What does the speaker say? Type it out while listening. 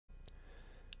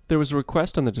There was a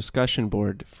request on the discussion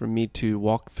board for me to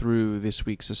walk through this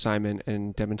week's assignment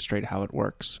and demonstrate how it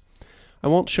works. I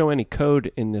won't show any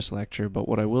code in this lecture, but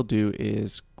what I will do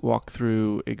is walk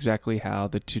through exactly how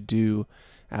the ToDo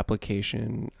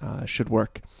application should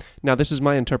work. Now, this is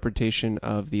my interpretation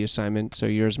of the assignment, so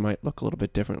yours might look a little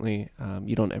bit differently.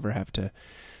 You don't ever have to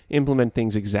implement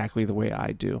things exactly the way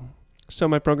I do. So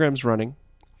my program's running,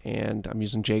 and I'm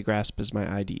using JGrasp as my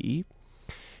IDE.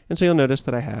 And so you'll notice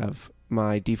that I have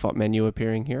my default menu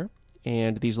appearing here,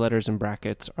 and these letters in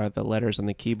brackets are the letters on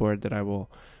the keyboard that I will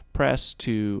press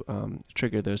to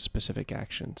trigger those specific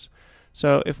actions.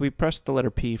 So if we press the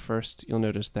letter P first, you'll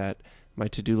notice that my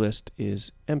to-do list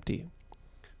is empty.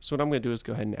 So what I'm going to do is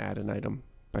go ahead and add an item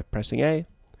by pressing A.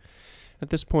 At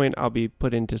this point, I'll be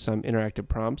put into some interactive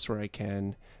prompts where I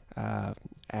can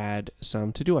add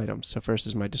some to-do items. So first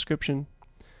is my description.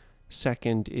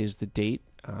 Second is the date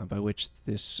by which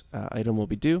this item will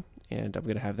be due, and I'm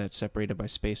going to have that separated by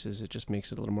spaces. It just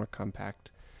makes it a little more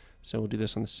compact. So we'll do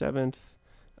this on the 7th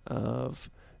of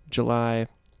July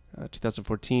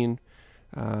 2014.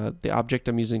 The object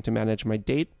I'm using to manage my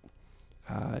date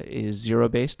is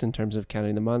zero-based in terms of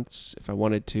counting the months. If I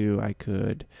wanted to, I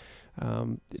could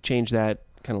change that,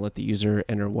 kind of let the user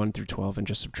enter 1 through 12 and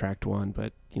just subtract 1,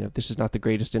 but this is not the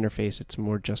greatest interface. It's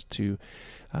more just to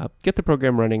get the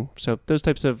program running. So those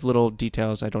types of little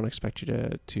details I don't expect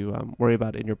you to worry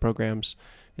about in your programs.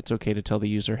 It's okay to tell the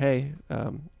user, hey,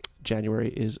 January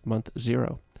is month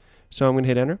 0. So I'm going to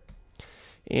hit enter,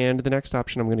 and the next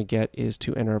option I'm going to get is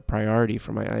to enter a priority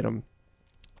for my item.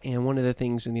 And one of the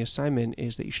things in the assignment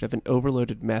is that you should have an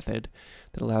overloaded method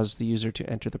that allows the user to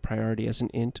enter the priority as an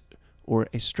int or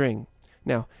a string.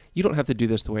 Now, you don't have to do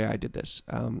this the way I did this.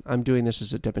 I'm doing this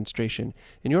as a demonstration.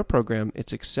 In your program,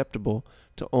 it's acceptable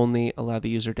to only allow the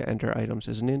user to enter items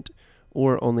as an int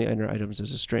or only enter items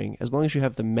as a string. As long as you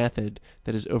have the method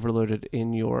that is overloaded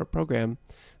in your program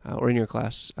or in your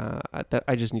class, that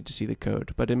I just need to see the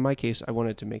code. But in my case, I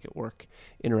wanted to make it work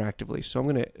interactively. So I'm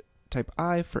going to type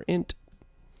I for int,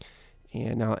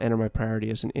 and now I'll enter my priority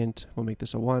as an int. We'll make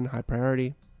this a 1, high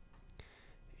priority.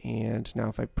 And now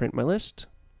if I print my list,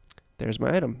 there's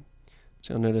my item.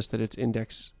 So you'll notice that it's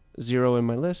index 0 in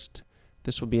my list.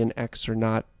 This will be an X or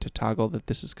not to toggle that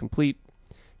this is complete.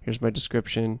 Here's my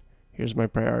description, here's my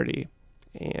priority,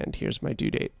 and here's my due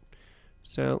date.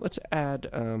 So let's add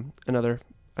another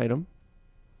item.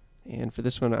 And for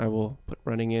this one, I will put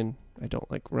running in. I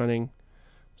don't like running,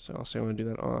 so I'll say I want to do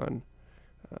that on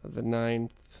the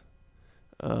 9th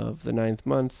of the 9th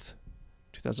month,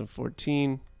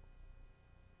 2014.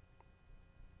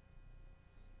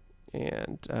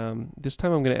 And this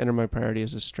time I'm going to enter my priority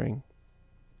as a string.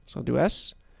 So I'll do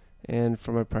S, and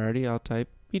for my priority I'll type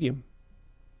medium.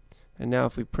 And now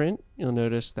if we print, you'll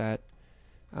notice that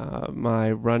my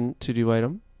run to-do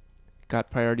item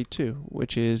got priority 2,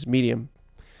 which is medium.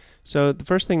 So the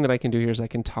first thing that I can do here is I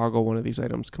can toggle one of these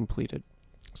items completed.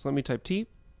 So let me type T,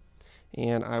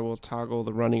 and I will toggle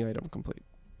the running item complete.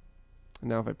 And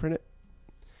now if I print it,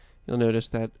 you'll notice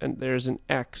that there's an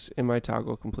X in my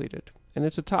toggle completed. And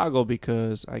it's a toggle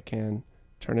because I can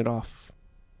turn it off.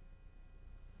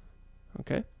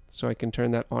 Okay, so I can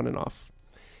turn that on and off.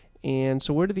 And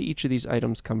so where do each of these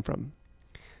items come from?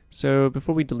 So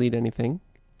before we delete anything,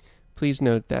 please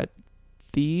note that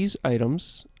these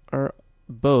items are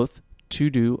both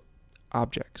ToDo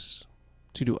objects,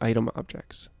 ToDo item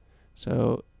objects.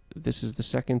 So this is the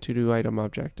second ToDo item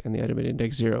object, and the item at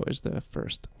index 0 is the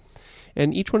first.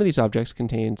 And each one of these objects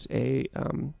contains a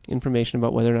information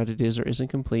about whether or not it is or isn't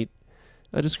complete,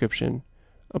 a description,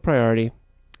 a priority,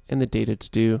 and the date it's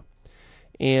due.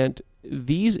 And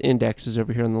these indexes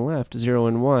over here on the left, 0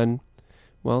 and 1,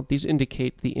 well, these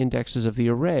indicate the indexes of the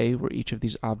array where each of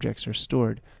these objects are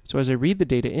stored. So as I read the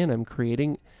data in, I'm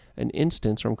creating an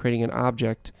instance, or I'm creating an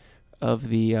object of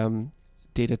the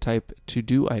data type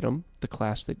ToDo item, the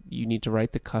class that you need to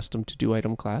write, the custom ToDo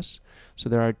item class. So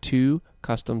there are 2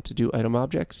 custom ToDo item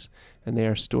objects, and they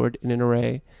are stored in an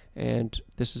array, and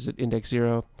this is at index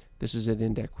 0, this is at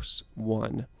index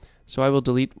 1. So I will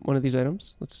delete one of these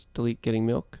items. Let's delete getting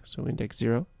milk, so index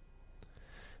 0.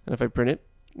 And if I print it,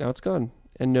 now it's gone.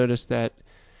 And notice that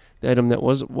the item that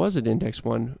was at index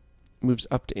 1 moves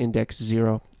up to index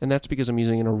 0, and that's because I'm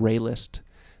using an array list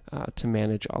to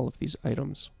manage all of these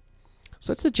items.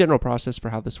 So that's the general process for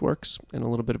how this works, and a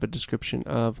little bit of a description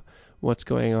of what's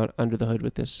going on under the hood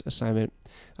with this assignment.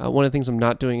 One of the things I'm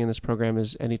not doing in this program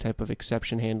is any type of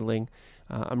exception handling.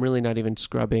 I'm really not even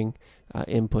scrubbing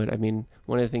input. I mean,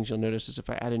 one of the things you'll notice is if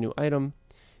I add a new item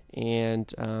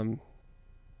and, I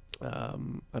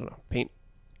don't know, paint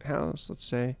house, let's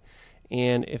say,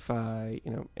 and if I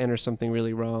enter something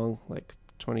really wrong, like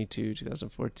 22,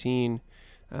 2014,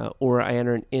 or I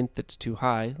enter an int that's too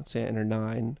high. Let's say I enter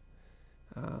 9.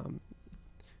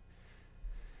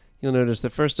 You'll notice that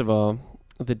first of all,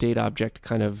 the date object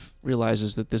kind of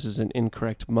realizes that this is an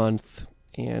incorrect month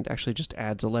and actually just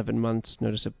adds 11 months.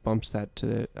 Notice it bumps that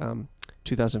to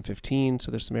 2015, so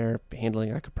there's some error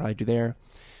handling I could probably do there.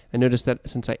 And notice that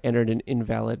since I entered an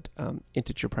invalid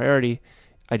integer priority,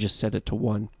 I just set it to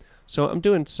 1. So I'm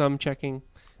doing some checking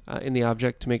in the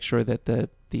object to make sure that that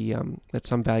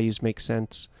some values make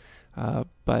sense,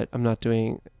 but I'm not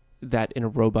doing that in a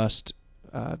robust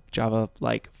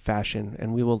Java-like fashion,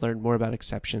 and we will learn more about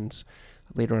exceptions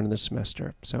later on in the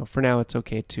semester. So for now, it's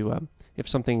okay to, if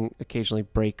something occasionally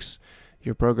breaks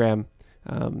your program,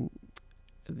 and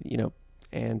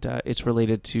it's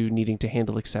related to needing to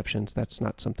handle exceptions, that's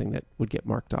not something that would get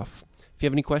marked off. If you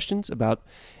have any questions about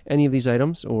any of these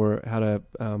items or how to,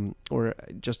 or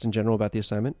just in general about the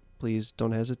assignment, please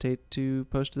don't hesitate to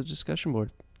post to the discussion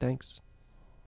board. Thanks.